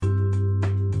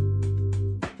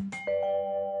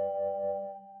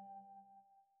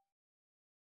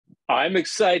I'm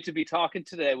excited to be talking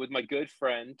today with my good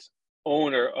friend,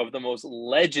 owner of the most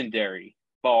legendary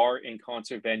bar and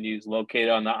concert venues located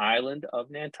on the island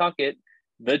of Nantucket,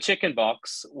 the Chicken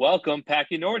Box. Welcome,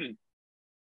 Packy Norton.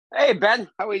 Hey, Ben.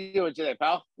 How are you doing today,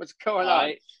 pal? What's going on?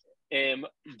 I am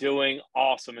doing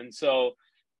awesome. And so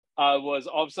I was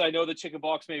obviously, I know the Chicken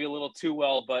Box maybe a little too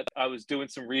well, but I was doing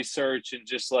some research and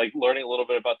just like learning a little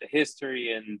bit about the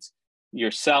history and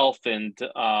yourself. And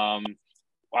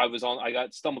I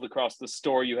got stumbled across the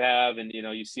store you have, and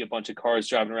you see a bunch of cars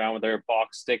driving around with their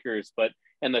box stickers, but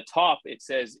in the top it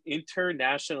says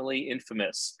internationally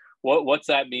infamous. What's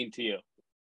that mean to you?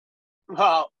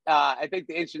 Well, I think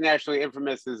the internationally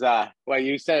infamous is well,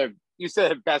 you said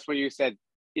it best when you said,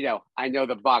 I know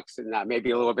the Bucks and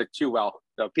maybe a little bit too well.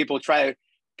 So people say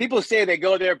they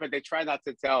go there, but they try not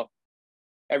to tell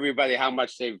everybody how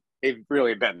much they've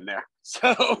really been there.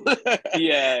 So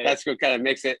Yeah, that's what kind of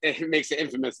makes it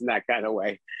infamous in that kind of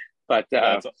way. But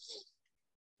that's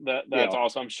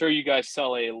awesome. I'm sure you guys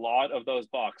sell a lot of those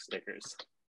box stickers.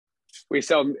 We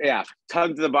sell,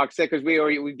 tons of the box stickers.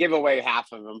 We give away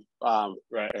half of them.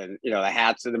 Right. And, the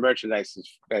hats and the merchandise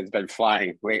has been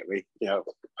flying lately,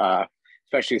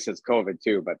 especially since COVID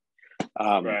too. But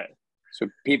right. So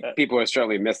people are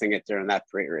certainly missing it during that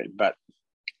period. But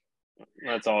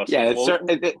that's awesome. Yeah,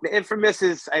 the infamous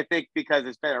is, I think, because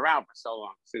it's been around for so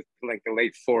long, since like the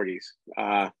late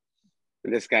 40s.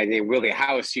 This guy named Willie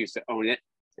House used to own it,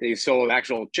 and he sold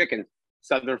actual chicken,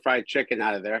 Southern fried chicken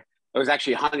out of there. It was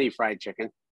actually honey fried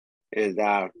chicken, and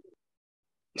so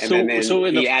in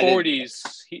the 40s,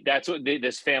 that's what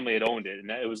this family had owned it,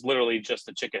 and it was literally just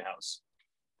a chicken house.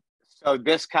 So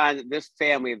this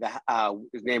family,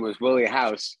 his name was Willie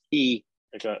House.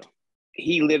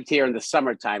 He lived here in the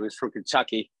summertime. He was from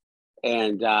Kentucky,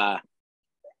 and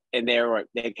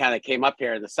they kind of came up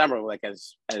here in the summer, like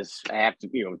as I have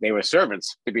to, they were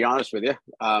servants, to be honest with you,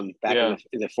 back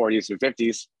in the 40s and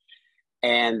 50s.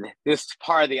 And this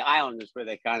part of the island is where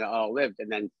they kind of all lived.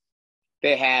 And then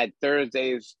they had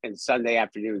Thursdays and Sunday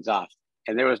afternoons off.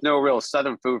 And there was no real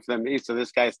Southern food for them to eat. So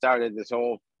this guy started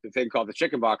the thing called the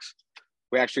Chicken Box.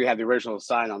 We actually have the original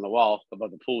sign on the wall above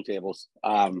the pool tables.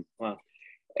 Wow.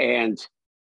 And,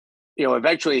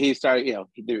 eventually he started,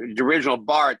 the original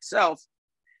bar itself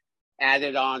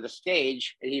added on the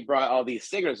stage, and he brought all these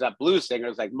singers up, blues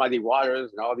singers like Muddy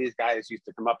Waters, and all these guys used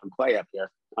to come up and play up here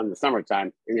on the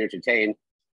summertime and entertain.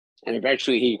 And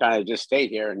eventually he kind of just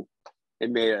stayed here and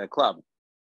made it a club.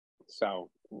 So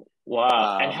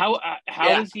wow. And how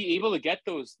is he able to get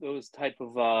those type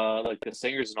of like the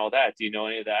singers and all that? Do you know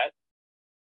any of that?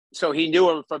 So he knew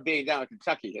him from being down in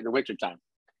Kentucky in the wintertime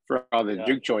for all the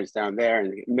Duke Joints down there,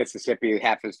 and Mississippi,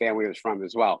 half his family was from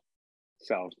as well.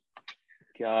 So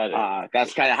got it.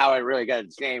 That's kind of how I really got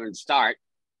its name and start.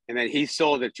 And then he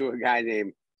sold it to a guy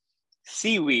named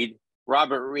Seaweed,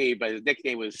 Robert Reed, but his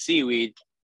nickname was Seaweed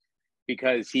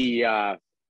because he had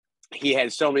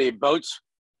so many boats,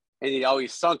 and he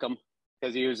always sunk them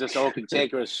because he was this old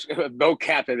cantankerous boat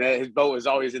captain. His boat was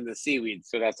always in the seaweed,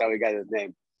 so that's how he got his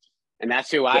name. And that's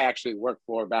who I actually worked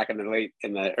for back in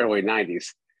the early 90s.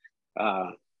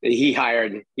 He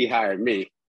hired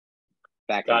me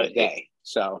back in the day.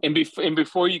 So and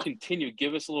before you continue,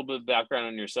 give us a little bit of background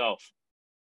on yourself.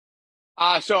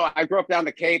 So I grew up down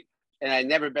the Cape, and I'd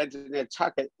never been to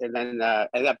Nantucket, and then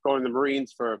ended up going to the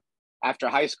Marines after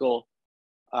high school.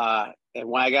 And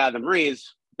when I got out of the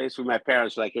Marines, basically my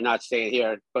parents were like, "You're not staying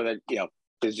here, but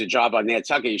there's a job on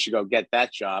Nantucket. You should go get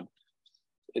that job."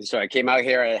 And so I came out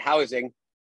here at housing,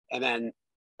 and then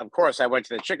of course I went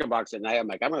to the Chicken Box at night. I'm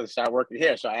like, I'm going to start working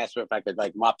here. So I asked her if I could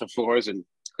like mop the floors and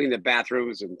clean the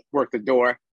bathrooms and work the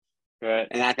door. Right.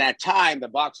 And at that time, the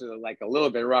boxes are like a little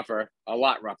bit rougher, a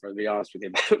lot rougher, to be honest with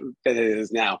you, than it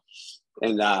is now.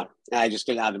 And I just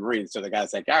got out of the Marines. So the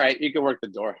guy's like, all right, you can work the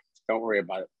door. Don't worry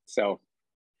about it. So,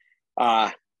 so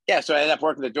I ended up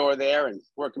working the door there and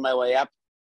working my way up.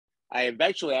 I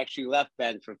eventually actually left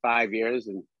Ben for 5 years,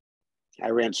 and I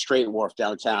ran Straight Wharf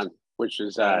downtown, which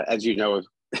was, as you know,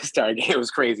 it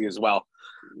was crazy as well.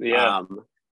 Yeah.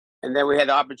 And then we had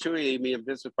the opportunity, me and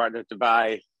business partner, to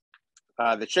buy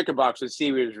the Chicken Box when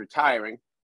Seaweed was retiring.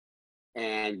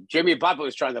 And Jimmy Buffett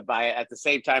was trying to buy it at the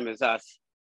same time as us.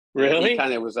 Really? He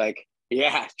kind of was like,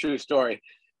 yeah, true story.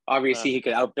 Obviously, he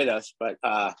could outbid us, but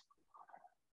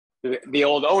the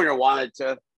old owner wanted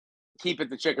to keep it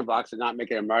the Chicken Box and not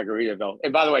make it a Margaritaville.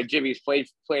 And by the way, Jimmy's played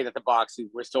at the box.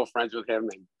 We're still friends with him,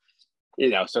 and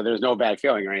so there's no bad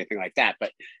feeling or anything like that.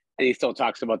 But and he still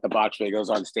talks about the box when he goes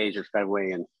on stage at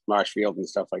Fenway and Marshfield and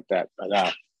stuff like that.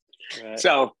 But right.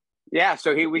 So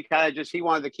we kind of just, he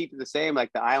wanted to keep it the same,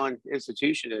 like the island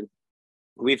institution, and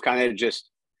we've kind of just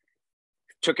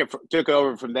took it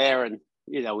over from there, and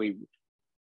we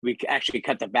actually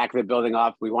cut the back of the building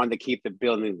off. We wanted to keep the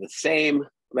building the same,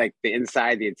 like the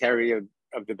inside, the interior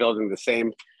of the building the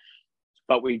same.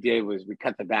 What we did was we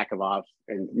cut the back of off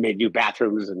and made new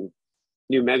bathrooms and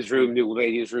new men's room, new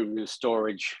ladies' room, new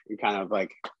storage, and kind of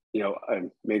like,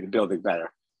 made the building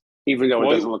better, even though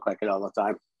it doesn't look like it all the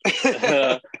time.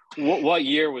 What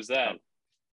year was that?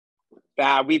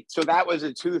 So that was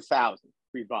in 2000.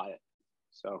 We bought it.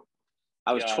 So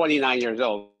I was 29 years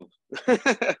old,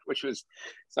 which was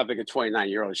something a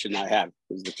 29-year-old should not have.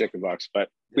 It was the chicken box, but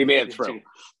we made it through.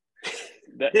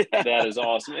 That is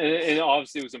awesome. And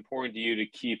obviously it was important to you to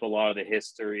keep a lot of the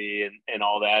history and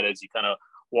all that as you kind of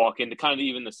walk into kind of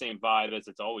even the same vibe as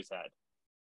it's always had.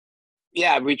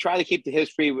 Yeah, we try to keep the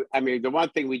history. I mean, the one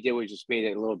thing we did was just made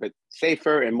it a little bit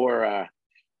safer and more,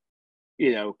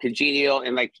 congenial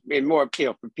and more,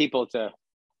 for people to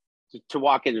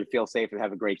walk in and feel safe and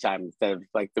have a great time instead of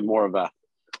like the more of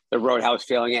the Roadhouse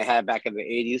feeling it had back in the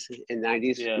 80s and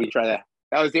 90s. Yeah.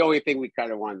 That was the only thing we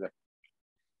kind of wanted to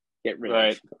get rid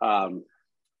of.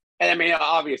 And I mean,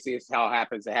 obviously it's how it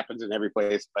happens. It happens in every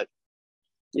place, but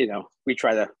we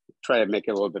try to make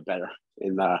it a little bit better.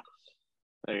 And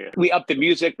we upped the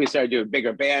music. We started doing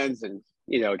bigger bands and,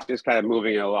 just kind of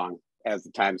moving it along as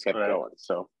the times kept going.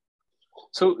 So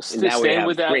now we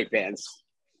have great bands.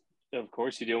 Of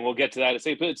course you do. And we'll get to that.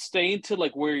 But staying to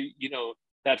like where,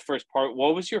 that first part,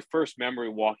 what was your first memory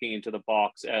walking into the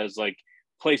box as like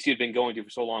place you'd been going to for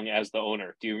so long as the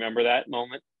owner? Do you remember that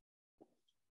moment?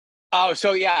 Oh,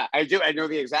 so yeah, I do. I know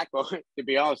the exact moment, to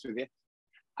be honest with you.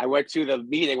 I went to the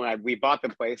meeting when we bought the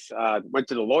place, went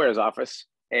to the lawyer's office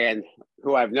and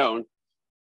who I've known.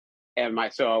 And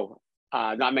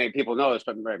not many people know this,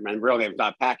 but my real name's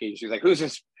not Packy. She's like, who's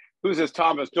this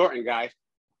Thomas Norton guy?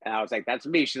 And I was like, that's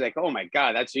me. She's like, oh my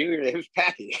God, that's you? Your name's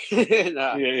Packy.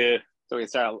 And, so we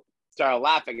started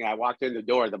laughing. And I walked in the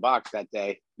door of the box that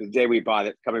day, the day we bought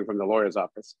it, coming from the lawyer's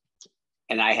office.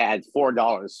 And I had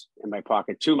 $4 in my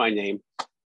pocket to my name.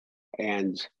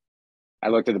 And I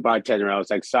looked at the bartender. I was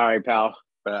like, sorry, pal,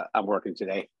 but I'm working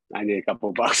today. I need a couple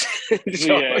of bucks. He's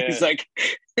like,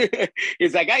 I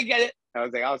get it. I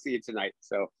was like, I'll see you tonight.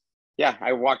 So yeah,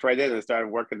 I walked right in and started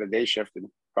working the day shift and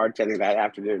bartending that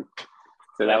afternoon.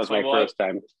 So that was my first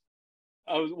time.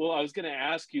 I was going to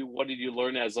ask you, what did you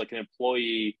learn as like an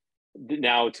employee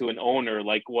now to an owner?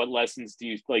 Like what lessons do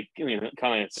you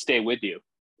kind of stay with you?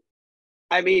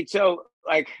 I mean, so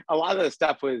like a lot of the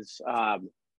stuff was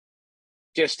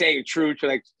just staying true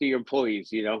to your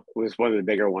employees, was one of the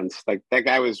bigger ones. Like that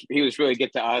guy he was really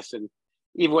good to us. And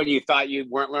even when you thought you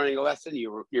weren't learning a lesson,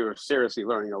 you were seriously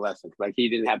learning a lesson. Like he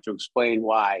didn't have to explain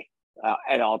why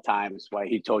at all times, why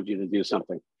he told you to do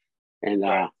something. And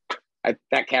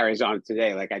that carries on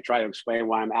today. Like I try to explain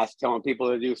why I'm telling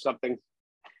people to do something,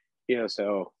 and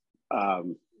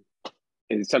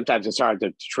sometimes it's hard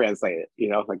to translate it,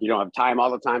 like you don't have time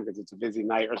all the time because it's a busy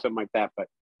night or something like that. But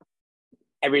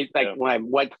when I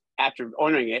went after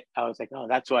owning it, I was like, oh,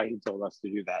 that's why he told us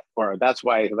to do that. Or that's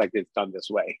why it's done this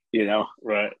way,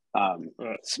 Right.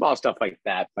 Small stuff like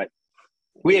that. But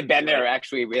we had been there,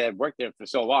 actually, we had worked there for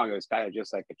so long. It was kind of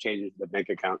just like a change in the bank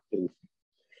account.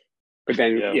 But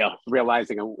then,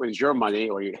 realizing it was your money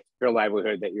or your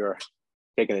livelihood that you're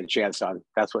taking a chance on.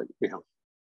 That's what,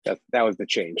 that was the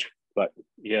change. But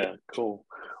yeah, cool.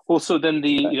 Well, so then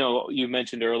you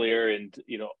mentioned earlier, and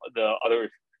the other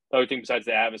thing besides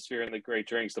the atmosphere and the great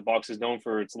drinks, the box is known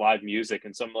for its live music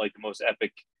and some of like the most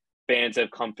epic bands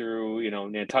have come through.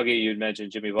 Nantucket, you'd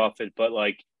mentioned Jimmy Buffett, but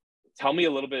like, tell me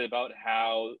a little bit about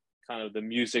how kind of the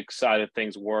music side of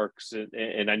things works.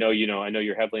 And I know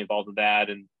you're heavily involved in that.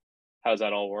 And how does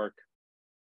that all work?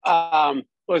 Well,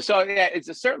 so yeah,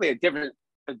 it's certainly a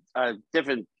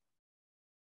different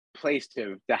place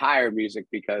to hire music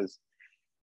because,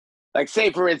 like,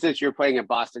 say for instance, you're playing in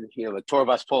Boston. The tour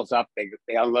bus pulls up, they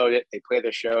unload it, they play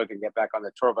the show, they get back on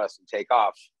the tour bus and take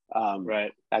off.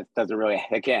 That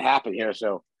can't happen here.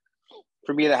 So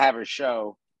for me to have a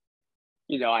show,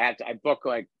 I book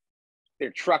like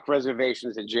their truck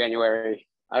reservations in January.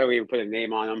 I don't even put a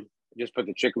name on them. Just put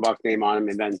the Chicken Box name on them,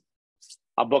 and then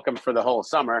I'll book them for the whole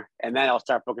summer, and then I'll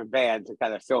start booking bands and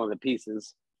kind of fill in the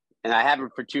pieces. And I have them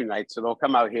for 2 nights, so they'll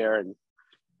come out here and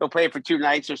they'll play for 2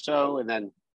 nights or so, and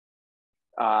then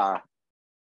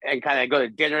and kind of go to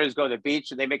dinners, go to the beach,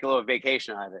 and they make a little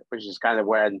vacation out of it, which is kind of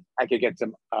when I could get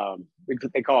some.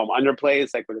 They call them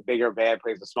underplays, like when a bigger band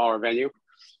plays a smaller venue.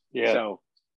 Yeah. So,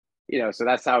 so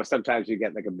that's how sometimes you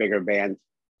get like a bigger band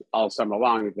all summer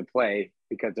long to play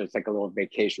because there's like a little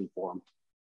vacation for them.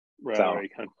 Right. So, you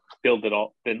kind of build it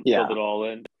all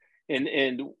in.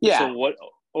 And yeah. So what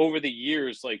over the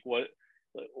years, like what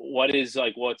what is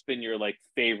like what's been your like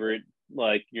favorite,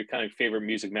 like your kind of favorite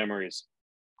music memories?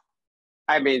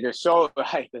 I mean, there's so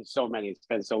many. It's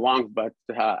been so long, but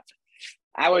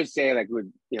I would say like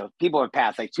with people have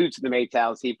passed like Toots and the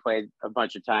Maytals. He played a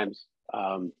bunch of times,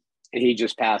 and he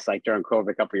just passed like during COVID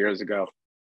a couple of years ago.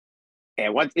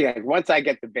 And once I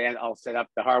get the band all set up,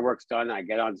 the hard work's done.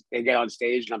 They get on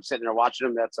stage, and I'm sitting there watching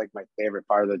them. That's like my favorite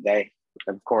part of the day,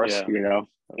 of course, Yeah.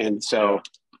 And so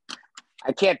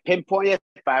I can't pinpoint it,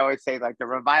 but I always say like the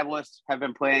Revivalists have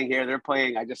been playing here. They're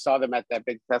playing. I just saw them at that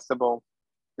big festival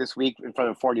this week in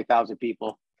front of 40,000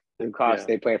 people. And cost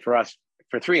they play for us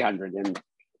for 300, and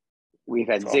we've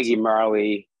had That's Ziggy awesome.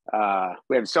 Marley.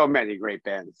 We have so many great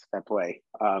bands that play.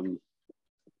 Our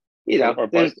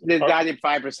There's bud, our,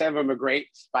 95% of them are great.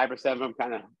 5% of them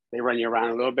kind of they run you around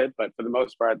a little bit, but for the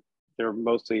most part, they're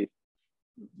mostly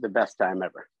the best time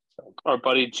ever. So, our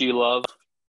buddy G Love.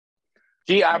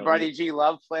 Our buddy G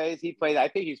Love plays. He played. I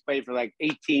think he's played for like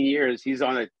 18 years. He's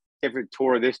on a different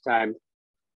tour this time.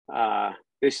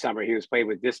 This summer he was playing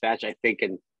with Dispatch, I think,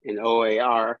 in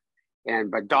OAR,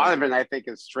 but Donovan, I think,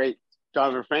 is straight.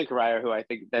 Donovan Frankenreiter, who I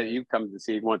think that you come to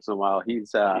see once in a while.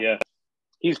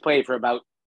 He's played for about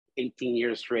 18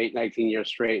 years straight, 19 years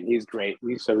straight, and he's great.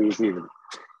 He's so easy. He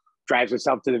drives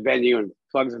himself to the venue and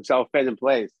plugs himself in and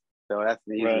plays. So that's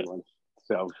the easy one.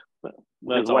 So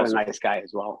That's what awesome. a nice guy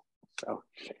as well.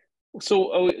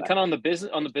 So kind of on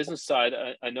the business side,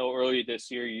 I know earlier this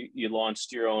year you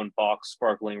launched your own box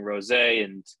sparkling rosé,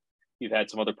 and you've had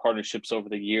some other partnerships over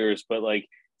the years. But like,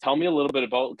 tell me a little bit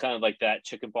about kind of like that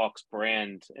Chicken Box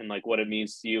brand and like what it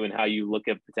means to you and how you look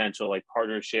at potential like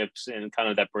partnerships and kind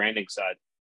of that branding side.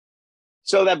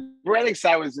 So that branding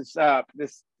side was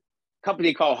this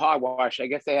company called Hogwash. I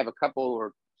guess they have a couple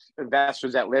or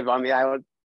investors that live on the island,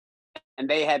 and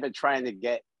they had been trying to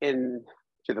get in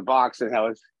to the box, and I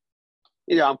was,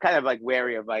 I'm kind of like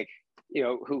wary of like,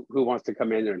 who wants to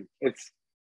come in, and it's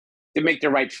to make the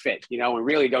right fit, and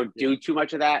really don't do too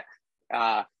much of that.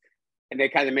 And they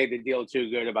kind of made the deal too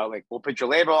good about like, we'll put your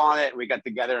label on it. And we got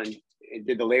together and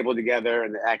did the label together,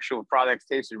 and the actual products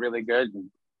tasted really good.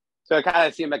 And so it kind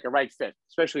of seemed like a right fit,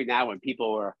 especially now when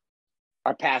people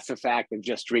are past the fact of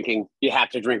just drinking. You have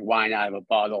to drink wine out of a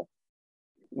bottle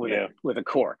with a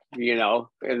cork,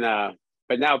 and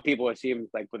but now people, it seems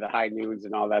like with the high noons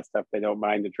and all that stuff, they don't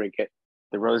mind to drink it.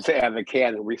 The rosé out of the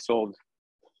can, and we sold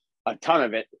a ton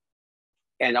of it.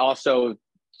 And also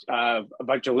a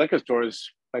bunch of liquor stores,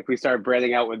 like we started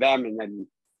branding out with them, and then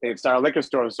they've started liquor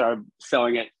stores started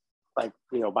selling it like,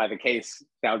 by the case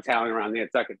downtown around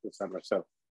Nantucket this summer. So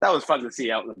that was fun to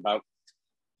see out and about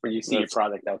when you see your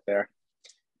product out there.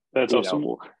 That's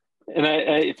awesome. And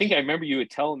I think I remember you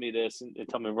had telling me this, and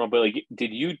tell me wrong, but like,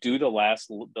 did you do the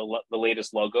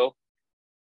latest logo?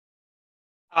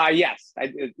 Yes, I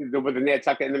did, with the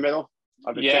Nantucket in the middle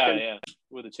of the chicken. Yeah,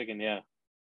 with the chicken,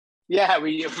 Yeah,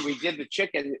 we did the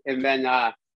chicken, and then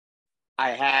I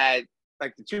had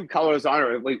like the two colors on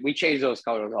it. We change those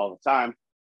colors all the time.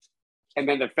 And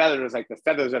then the feathers, like the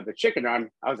feathers of the chicken on,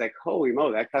 I was like, holy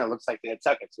moly, that kind of looks like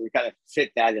Nantucket. So we kind of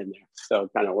fit that in there. So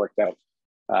it kind of worked out.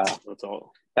 That's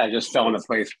all. That just fell into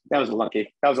place. That was a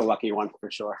lucky one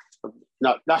for sure.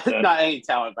 Not any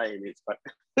talent by any means, but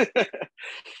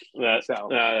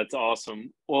that's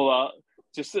awesome. Well,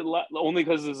 just only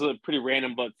because this is a pretty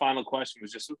random but final question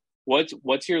was just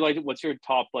what's your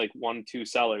top like 1-2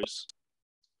 sellers?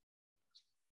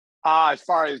 As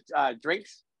far as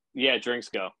drinks, drinks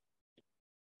go.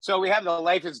 So we have the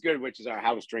Life is Good, which is our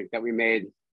house drink that we made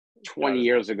 20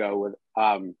 years ago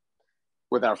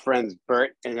with our friends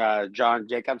Bert and John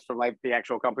Jacobs from the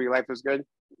actual company Life is Good.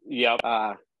 Yep.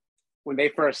 When they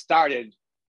first started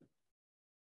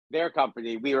their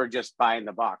company, we were just buying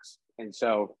the box, and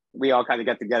so we all kind of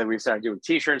got together. We started doing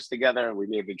T-shirts together, and we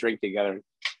made the drink together,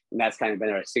 and that's kind of been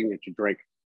our signature drink.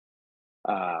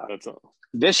 That's all.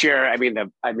 This year,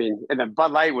 and the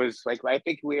Bud Light was like, I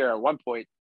think we were at one point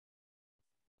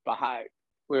behind.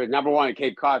 We were number one in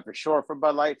Cape Cod for sure for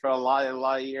Bud Light for a lot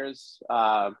of years.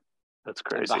 That's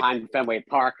crazy. Behind Fenway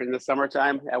Park in the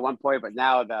summertime at one point, but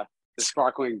now the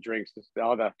sparkling drinks,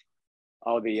 all the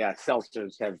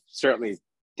seltzers have certainly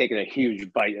taken a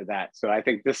huge bite of that. So I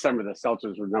think this summer the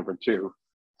seltzers were number 2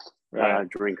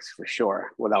 drinks for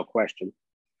sure, without question,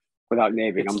 without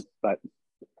naming them. But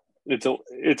it's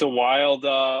a wild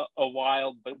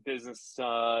business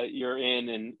you're in,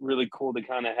 and really cool to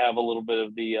kind of have a little bit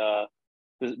of the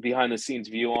behind the scenes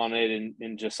view on it,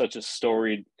 and just such a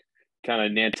storied kind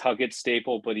of Nantucket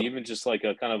staple, but even just like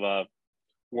a kind of a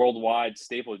worldwide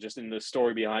staple, just in the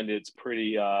story behind it, it's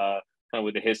pretty kind of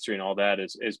with the history and all that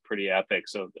is pretty epic.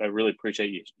 So I really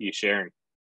appreciate you sharing.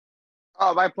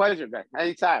 Oh, my pleasure, man.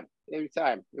 Anytime,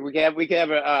 anytime. We can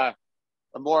have a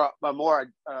more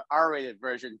R-rated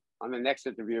version on the next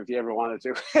interview if you ever wanted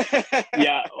to.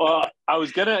 Yeah, well, I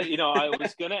was gonna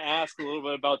ask a little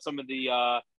bit about some of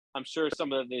the I'm sure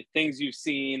some of the things you've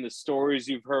seen, the stories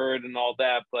you've heard and all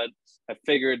that, but I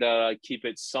figured keep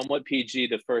it somewhat PG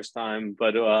the first time,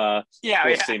 but we'll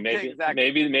see. Maybe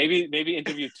exactly. maybe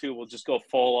interview 2 will just go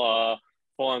full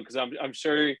on because I'm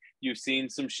sure you've seen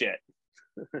some shit.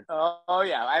 Oh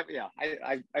yeah,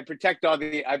 I protect all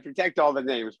the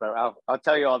names, but I'll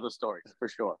tell you all the stories for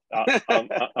sure.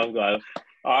 I'm glad.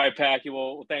 All right, Packy.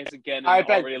 Well, thanks again, All and right,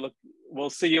 Ben. already look. We'll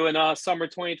see you in summer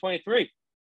 2023.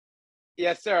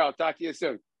 Yes, sir. I'll talk to you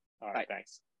soon. All right, Bye.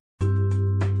 thanks.